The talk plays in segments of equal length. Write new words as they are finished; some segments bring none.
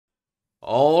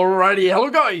Alrighty,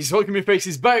 hello guys, welcome your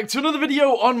faces back to another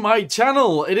video on my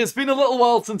channel. It has been a little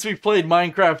while since we've played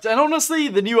Minecraft, and honestly,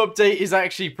 the new update is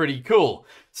actually pretty cool.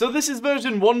 So this is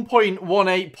version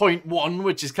 1.18.1,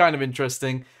 which is kind of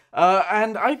interesting.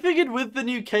 And I figured with the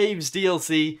new Caves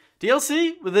DLC,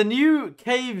 with the new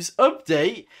Caves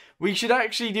update, we should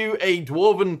actually do a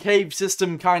Dwarven cave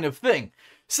system kind of thing.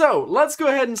 So, let's go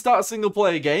ahead and start a single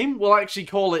player game. We'll actually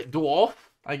call it Dwarf,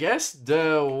 I guess.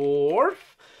 Dwarf.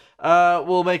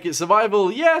 We'll make it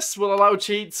survival, yes. We'll allow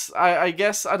cheats, I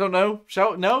guess, I don't know.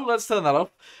 No, let's turn that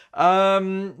off.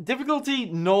 Difficulty,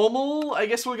 normal, I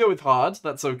guess we'll go with hard,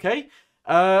 that's okay.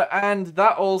 And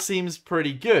that all seems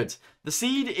pretty good. The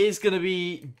seed is going to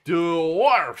be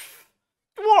Dwarf.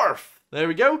 There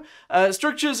we go.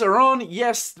 Structures are on,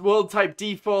 yes, world type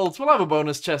default. We'll have a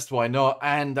bonus chest, why not?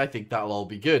 And I think that'll all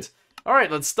be good. Alright,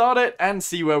 let's start it and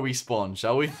see where we spawn,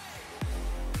 shall we?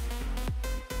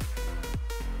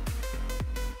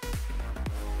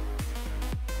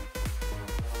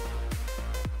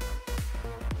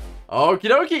 Okie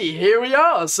dokie, here we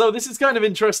are. So this is kind of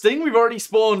interesting. We've already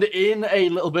spawned in a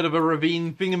little bit of a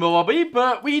ravine thingamabobby,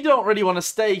 but we don't really want to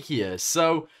stay here.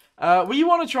 So we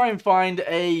want to try and find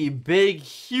a big,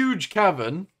 huge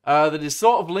cavern that is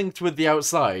sort of linked with the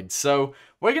outside. So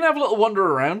we're going to have a little wander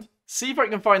around, see if I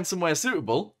can find somewhere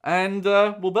suitable, and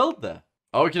we'll build there.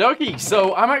 Okie dokie,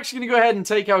 so I'm actually going to go ahead and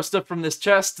take our stuff from this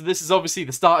chest. This is obviously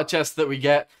the starter chest that we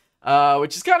get.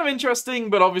 Which is kind of interesting,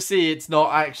 but obviously it's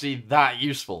not actually that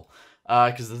useful,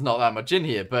 because there's not that much in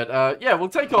here. But, yeah, we'll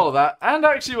take all of that, and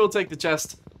actually we'll take the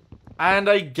chest, and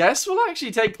I guess we'll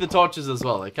actually take the torches as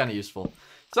well. They're kind of useful.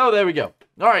 So, there we go.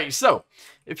 Alright, so,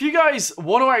 if you guys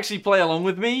want to actually play along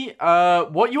with me,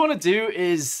 what you want to do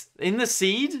is, in the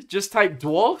seed, just type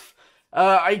dwarf.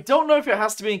 I don't know if it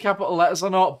has to be in capital letters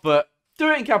or not, but do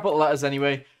it in capital letters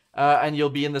anyway, and you'll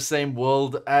be in the same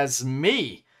world as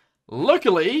me.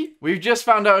 Luckily, we've just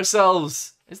found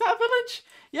ourselves... Is that a village?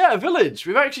 Yeah, a village.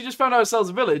 We've actually just found ourselves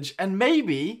a village, and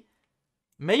maybe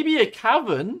a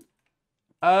cavern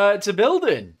to build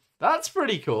in. That's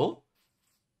pretty cool.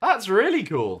 That's really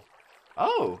cool.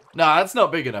 Oh, no, that's not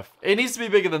big enough. It needs to be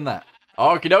bigger than that.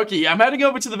 Okie dokie, I'm heading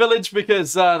over to the village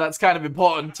because that's kind of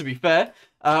important, to be fair.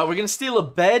 We're going to steal a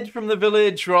bed from the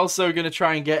village. We're also going to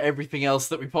try and get everything else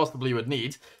that we possibly would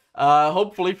need.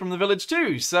 Hopefully from the village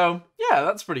too. So, yeah,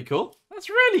 that's pretty cool. That's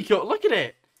really cool. Look at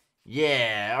it.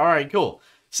 Yeah, alright, cool.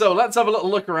 So, let's have a little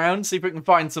look around, see if we can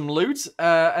find some loot,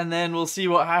 and then we'll see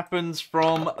what happens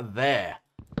from there.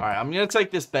 Alright, I'm going to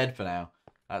take this bed for now.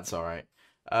 That's alright.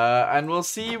 And we'll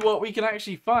see what we can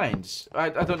actually find. I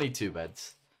don't need two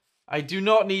beds. I do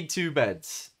not need two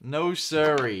beds. No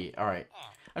siree. Alright.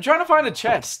 I'm trying to find a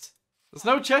chest. There's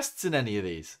no chests in any of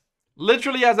these.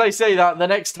 Literally, as I say that, the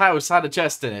next house had a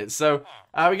chest in it. So,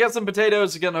 we got some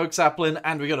potatoes, we got an oak sapling,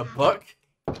 and we got a buck.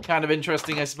 Kind of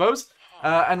interesting, I suppose.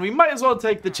 And we might as well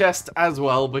take the chest as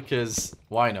well, because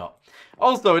why not?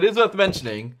 Also, it is worth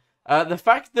mentioning, the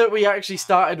fact that we actually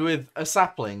started with a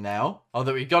sapling now, or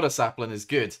that we got a sapling, is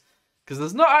good. Because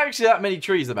there's not actually that many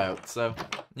trees about, so,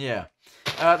 yeah.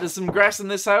 There's some grass in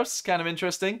this house, kind of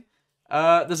interesting.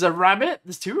 There's a rabbit,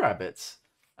 there's two rabbits.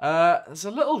 There's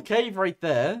a little cave right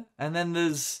there, and then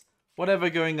there's whatever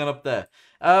going on up there.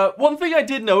 One thing I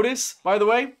did notice, by the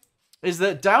way, is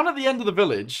that down at the end of the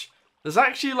village, there's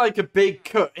actually like a big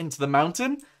cut into the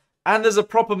mountain, and there's a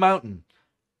proper mountain.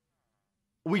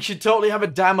 We should totally have a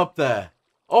dam up there.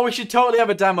 Oh, we should totally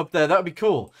have a dam up there. That would be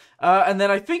cool. And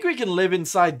then I think we can live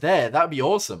inside there. That would be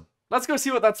awesome. Let's go see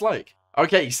what that's like.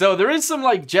 Okay, so there is some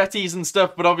like jetties and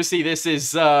stuff, but obviously this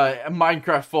is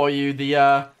Minecraft for you.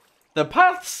 The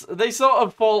paths, they sort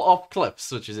of fall off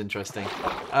cliffs, which is interesting.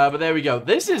 But there we go.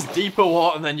 This is deeper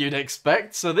water than you'd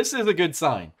expect, so this is a good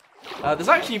sign. There's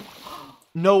actually...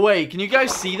 No way. Can you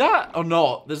guys see that or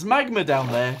not? There's magma down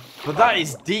there, but that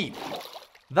is deep.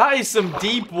 That is some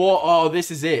deep water. Oh,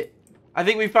 this is it. I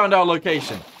think we found our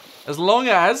location. As long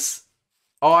as...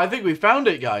 Oh, I think we found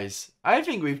it, guys. I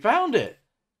think we found it.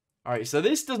 Alright, so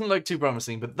this doesn't look too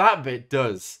promising, but that bit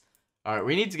does. Alright,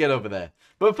 we need to get over there.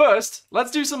 But first,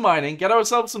 let's do some mining, get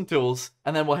ourselves some tools,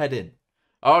 and then we'll head in.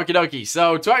 Okie dokie,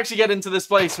 so to actually get into this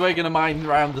place, we're going to mine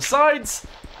around the sides,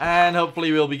 and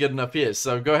hopefully we'll be good enough here.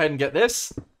 So go ahead and get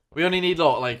this. We only need,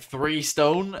 like 3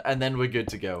 stone, and then we're good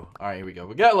to go. Alright, here we go.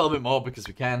 We'll get a little bit more because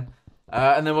we can.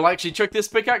 And then we'll actually chuck this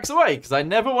pickaxe away, because I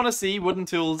never want to see wooden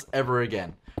tools ever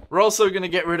again. We're also going to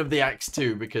get rid of the axe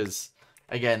too, because,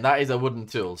 again, that is a wooden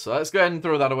tool. So let's go ahead and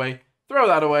throw that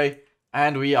away,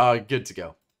 and we are good to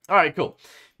go. Alright, cool.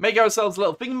 Make ourselves a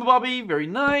little thingamabobby, very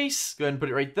nice. Go ahead and put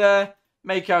it right there.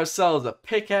 Make ourselves a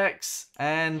pickaxe,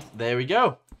 and there we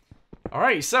go.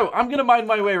 Alright, so I'm going to mine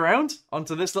my way around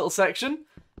onto this little section.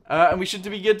 And we should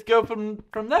be good to go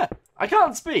from there. I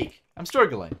can't speak. I'm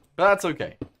struggling, but that's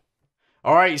okay.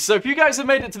 Alright, so if you guys have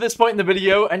made it to this point in the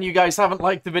video and you guys haven't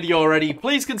liked the video already,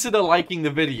 please consider liking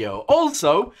the video.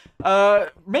 Also,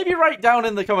 maybe write down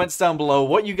in the comments down below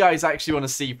what you guys actually want to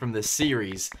see from this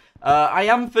series. I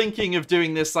am thinking of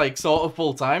doing this, like, sort of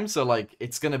full-time, so, like,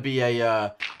 it's going to be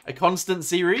a constant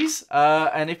series,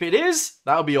 and if it is,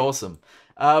 that'll be awesome.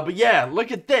 But yeah,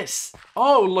 look at this.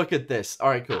 Oh, look at this.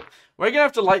 Alright, cool. We're going to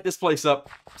have to light this place up,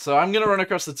 so I'm going to run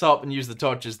across the top and use the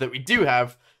torches that we do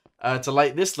have to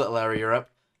light this little area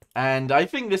up. And I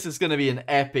think this is going to be an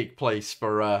epic place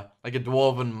for, like, a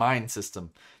Dwarven mine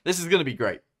system. This is going to be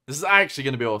great. This is actually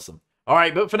going to be awesome.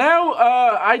 Alright, but for now,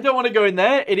 I don't want to go in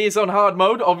there. It is on hard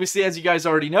mode, obviously, as you guys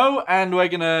already know, and we're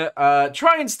going to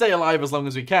try and stay alive as long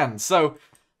as we can. So,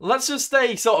 let's just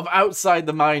stay sort of outside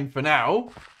the mine for now.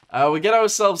 We'll get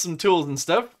ourselves some tools and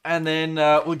stuff, and then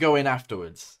we'll go in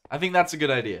afterwards. I think that's a good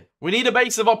idea. We need a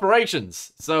base of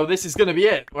operations, so this is going to be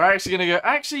it. We're actually going to go...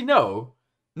 Actually, no.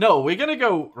 No, we're going to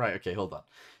go... Right, okay, hold on.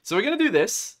 So we're going to do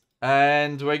this,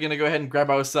 and we're going to go ahead and grab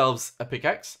ourselves a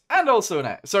pickaxe, and also an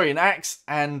axe. Sorry, an axe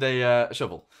and a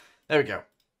shovel. There we go.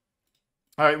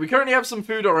 Alright, we currently have some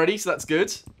food already, so that's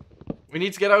good. We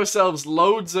need to get ourselves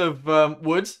loads of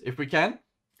wood, if we can.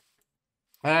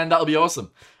 And that'll be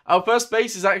awesome. Our first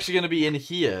base is actually going to be in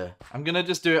here. I'm going to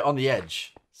just do it on the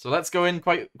edge. So let's go in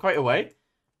quite a way.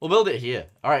 We'll build it here.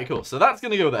 Alright, cool. So that's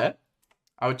going to go there.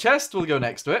 Our chest will go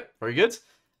next to it. Very good.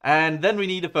 And then we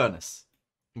need a furnace.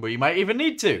 We might even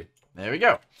need two. There we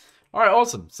go. Alright,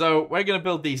 awesome. So we're going to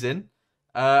build these in.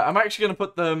 I'm actually going to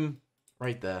put them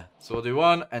right there. So we'll do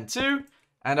 1 and 2.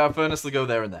 And our furnace will go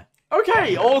there and there.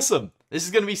 Okay, awesome. This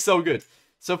is going to be so good.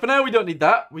 So for now, we don't need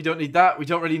that. We don't need that. We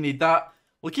don't really need that.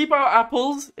 We'll keep our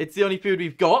apples. It's the only food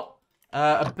we've got.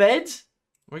 A bed.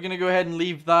 We're going to go ahead and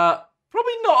leave that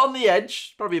probably not on the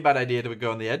edge. Probably a bad idea to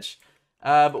go on the edge.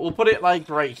 But we'll put it like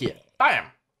right here. Bam!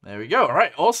 There we go. All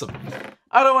right, awesome.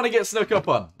 I don't want to get snuck up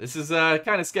on. This is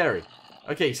kind of scary.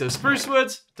 Okay, so spruce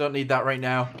wood. Don't need that right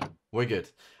now. We're good.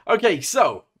 Okay,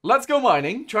 so let's go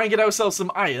mining. Try and get ourselves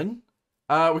some iron.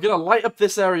 We're going to light up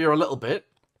this area a little bit.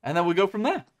 And then we'll go from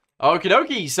there. Okie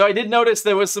dokie. So I did notice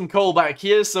there was some coal back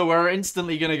here. So we're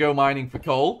instantly going to go mining for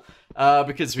coal.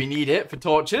 Because we need it for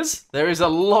torches. There is a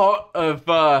lot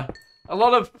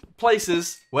of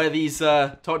places where these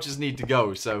torches need to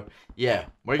go. So yeah,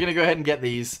 we're gonna go ahead and get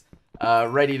these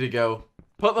ready to go.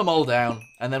 Put them all down,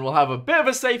 and then we'll have a bit of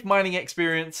a safe mining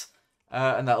experience,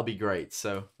 and that'll be great.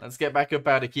 So let's get back up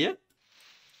out of here.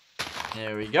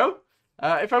 There we go.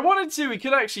 If I wanted to, we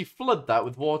could actually flood that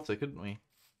with water, couldn't we?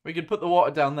 We could put the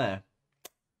water down there.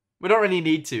 We don't really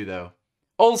need to though.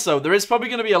 Also, there is probably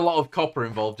going to be a lot of copper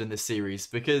involved in this series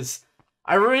because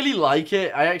I really like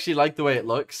it. I actually like the way it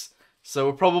looks. So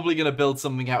we're probably going to build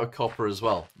something out of copper as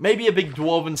well. Maybe a big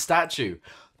dwarven statue.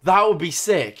 That would be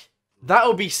sick. That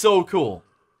would be so cool.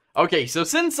 Okay, so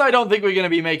since I don't think we're going to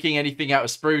be making anything out of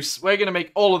spruce, we're going to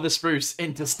make all of the spruce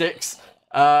into sticks.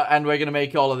 And we're going to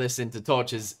make all of this into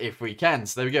torches if we can.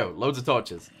 So there we go. Loads of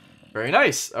torches. Very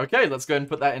nice. Okay, let's go ahead and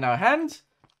put that in our hand.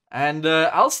 And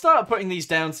I'll start putting these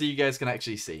down so you guys can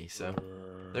actually see. So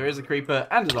there is a creeper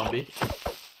and a zombie.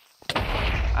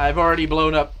 I've already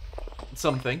blown up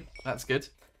something. That's good.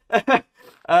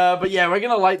 But yeah, we're going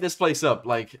to light this place up.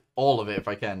 Like, all of it if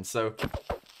I can. So,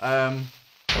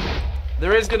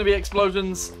 there is going to be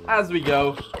explosions as we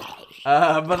go.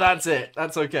 But that's it.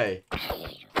 That's okay.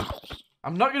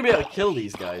 I'm not going to be able to kill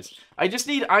these guys. I just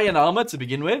need iron armor to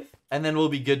begin with. And then we'll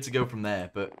be good to go from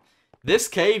there. But this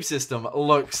cave system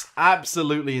looks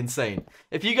absolutely insane.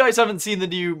 If you guys haven't seen the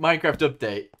new Minecraft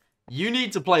update, you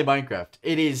need to play Minecraft.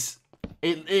 It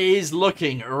is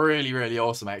looking really, really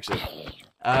awesome, actually.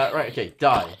 Right, okay,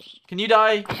 die. Can you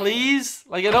die, please?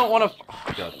 Like, I don't want to...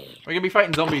 Oh, God. We're going to be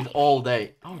fighting zombies all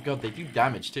day. Oh, God, they do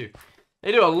damage, too.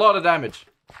 They do a lot of damage.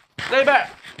 Stay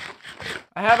back!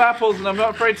 I have apples, and I'm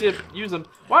not afraid to use them.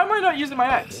 Why am I not using my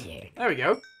axe? There we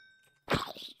go.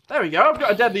 There we go, I've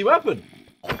got a deadly weapon.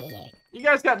 You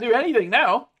guys can't do anything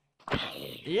now.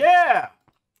 Yeah!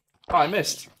 Oh, I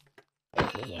missed.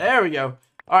 There we go.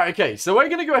 Alright, okay, so we're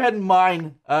going to go ahead and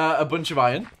mine a bunch of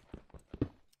iron.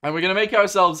 And we're going to make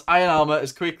ourselves iron armor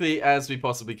as quickly as we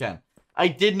possibly can. I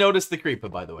did notice the creeper,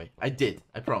 by the way. I did,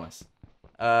 I promise.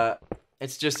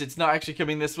 It's just, it's not actually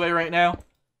coming this way right now.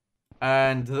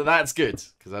 And that's good,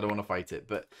 because I don't want to fight it.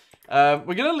 But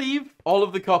we're going to leave all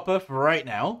of the copper for right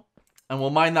now. And we'll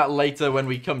mine that later when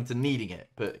we come to needing it.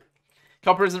 But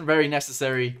copper isn't very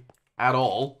necessary at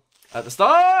all at the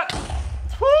start.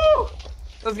 Woo!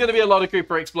 There's going to be a lot of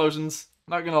creeper explosions.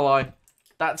 Not going to lie.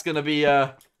 that's going to be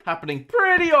happening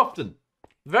pretty often.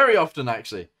 Very often,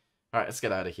 actually. Alright, let's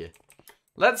get out of here.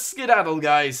 Let's skedaddle,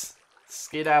 guys.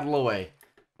 Skedaddle away.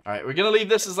 Alright, we're going to leave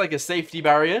this as like a safety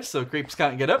barrier so creeps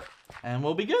can't get up. And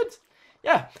we'll be good.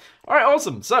 Yeah. Alright,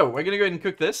 awesome. So, we're going to go ahead and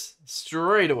cook this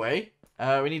straight away.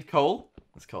 We need coal.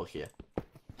 There's coal here.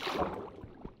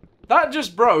 That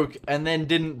just broke and then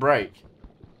didn't break.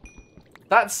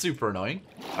 That's super annoying.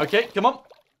 Okay, come on.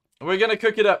 We're going to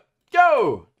cook it up.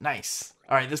 Go! Nice.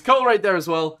 Alright, there's coal right there as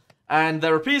well. And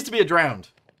there appears to be a drowned.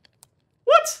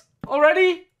 What?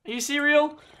 Already? Are you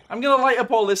serial? I'm going to light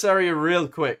up all this area real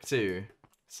quick too.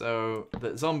 So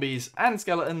that zombies and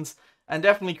skeletons and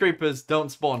definitely creepers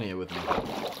don't spawn here with me.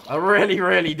 I really,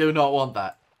 really do not want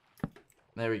that.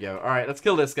 There we go. Alright, let's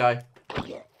kill this guy.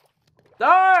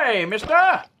 Die,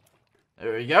 mister!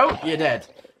 There we go. You're dead.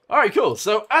 Alright, cool.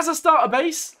 So, as a starter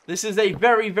base, this is a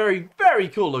very, very, very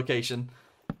cool location.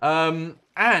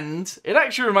 And it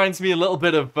actually reminds me a little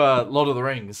bit of Lord of the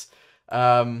Rings.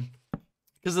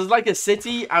 Because there's like a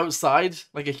city outside,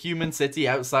 like a human city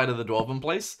outside of the Dwarven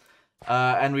place.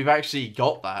 And we've actually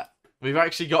got that. We've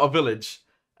actually got a village.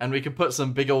 And we can put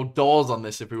some big old doors on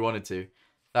this if we wanted to.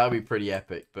 That would be pretty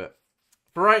epic. But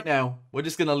for right now, we're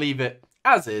just going to leave it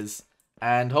as is.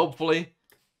 And hopefully,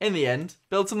 in the end,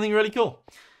 build something really cool.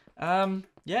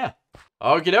 Yeah.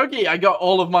 Okie dokie, I got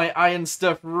all of my iron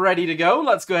stuff ready to go.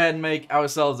 Let's go ahead and make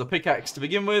ourselves a pickaxe to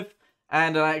begin with.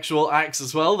 And an actual axe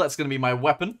as well. That's going to be my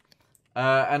weapon.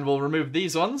 And we'll remove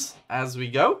these ones as we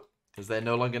go. Because they're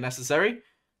no longer necessary.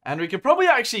 And we could probably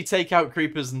actually take out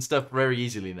creepers and stuff very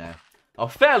easily now. Or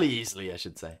fairly easily, I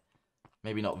should say.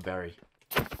 Maybe not very.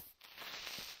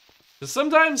 Because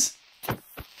sometimes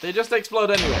they just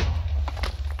explode anyway.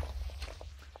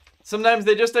 Sometimes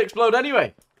they just explode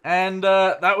anyway. And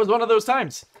that was one of those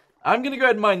times. I'm going to go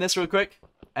ahead and mine this real quick.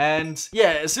 And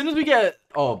yeah, as soon as we get...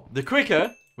 Oh, the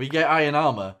quicker we get iron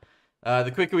armor,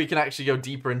 the quicker we can actually go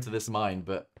deeper into this mine.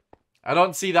 But I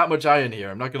don't see that much iron here,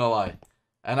 I'm not going to lie.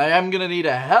 And I am going to need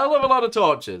a hell of a lot of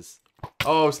torches.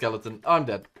 Oh, skeleton. I'm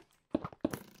dead.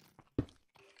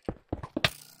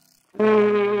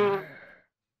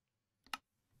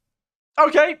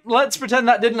 Okay, let's pretend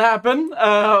that didn't happen.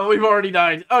 We've already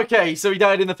died. Okay, so we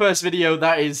died in the first video.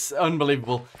 That is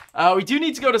unbelievable. We do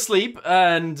need to go to sleep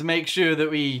and make sure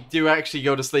that we do actually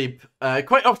go to sleep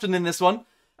quite often in this one.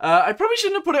 I probably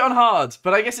shouldn't have put it on hard,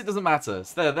 but I guess it doesn't matter.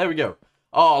 So there we go.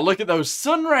 Oh, look at those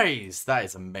sun rays. That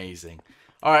is amazing.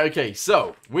 All right, okay,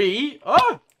 so we...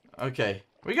 Oh, okay.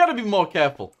 We got to be more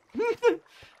careful.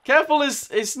 Careful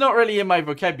is not really in my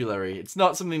vocabulary. It's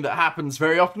not something that happens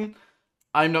very often.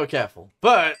 I'm not careful.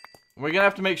 But we're going to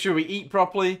have to make sure we eat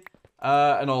properly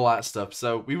and all that stuff.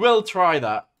 So we will try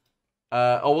that.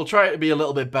 Or we'll try to be a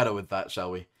little bit better with that, shall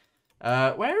we?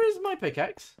 Where is my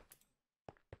pickaxe?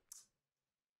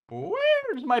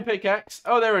 Where's my pickaxe?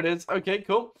 Oh, there it is. Okay,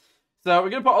 cool. So we're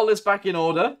going to put all this back in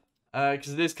order.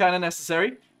 Because it is kind of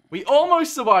necessary. We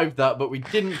almost survived that, but we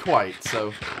didn't quite.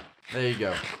 So there you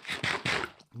go.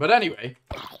 But anyway,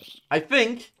 I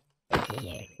think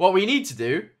what we need to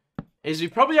do is we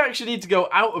probably actually need to go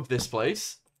out of this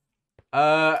place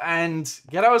and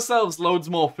get ourselves loads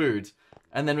more food.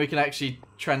 And then we can actually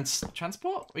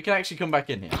transport? We can actually come back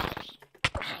in here.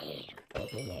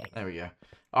 There we go.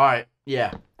 Alright,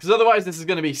 yeah. Because otherwise this is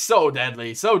going to be so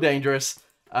deadly, so dangerous,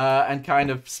 and kind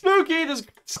of spooky. There's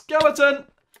skeleton.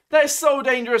 They're so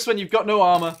dangerous when you've got no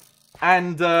armor.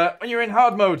 And when you're in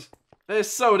hard mode, they're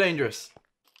so dangerous.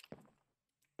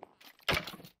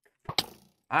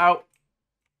 Ow.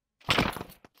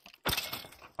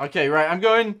 Okay, right, I'm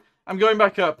going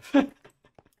back up.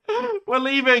 We're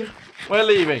leaving. We're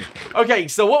leaving. Okay,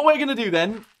 so what we're going to do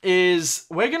then is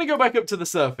we're going to go back up to the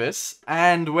surface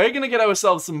and we're going to get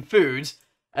ourselves some food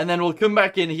and then we'll come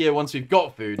back in here once we've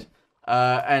got food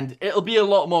and it'll be a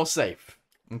lot more safe.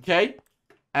 Okay?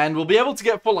 And we'll be able to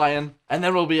get full iron and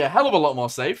then we'll be a hell of a lot more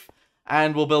safe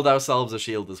and we'll build ourselves a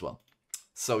shield as well.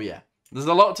 So yeah, there's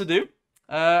a lot to do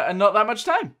and not that much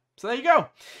time. So there you go.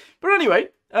 But anyway,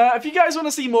 if you guys want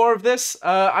to see more of this,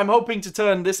 I'm hoping to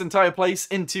turn this entire place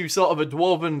into sort of a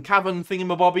dwarven cavern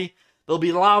thingamabobby. There'll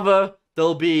be lava,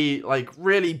 there'll be like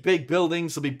really big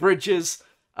buildings, there'll be bridges.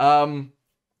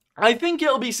 I think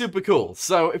it'll be super cool.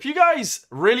 So if you guys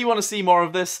really want to see more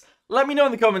of this, let me know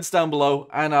in the comments down below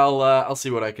and I'll see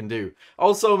what I can do.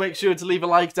 Also, make sure to leave a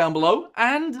like down below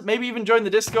and maybe even join the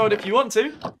Discord if you want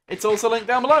to. It's also linked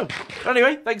down below. But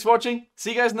anyway, thanks for watching.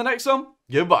 See you guys in the next one.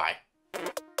 Goodbye.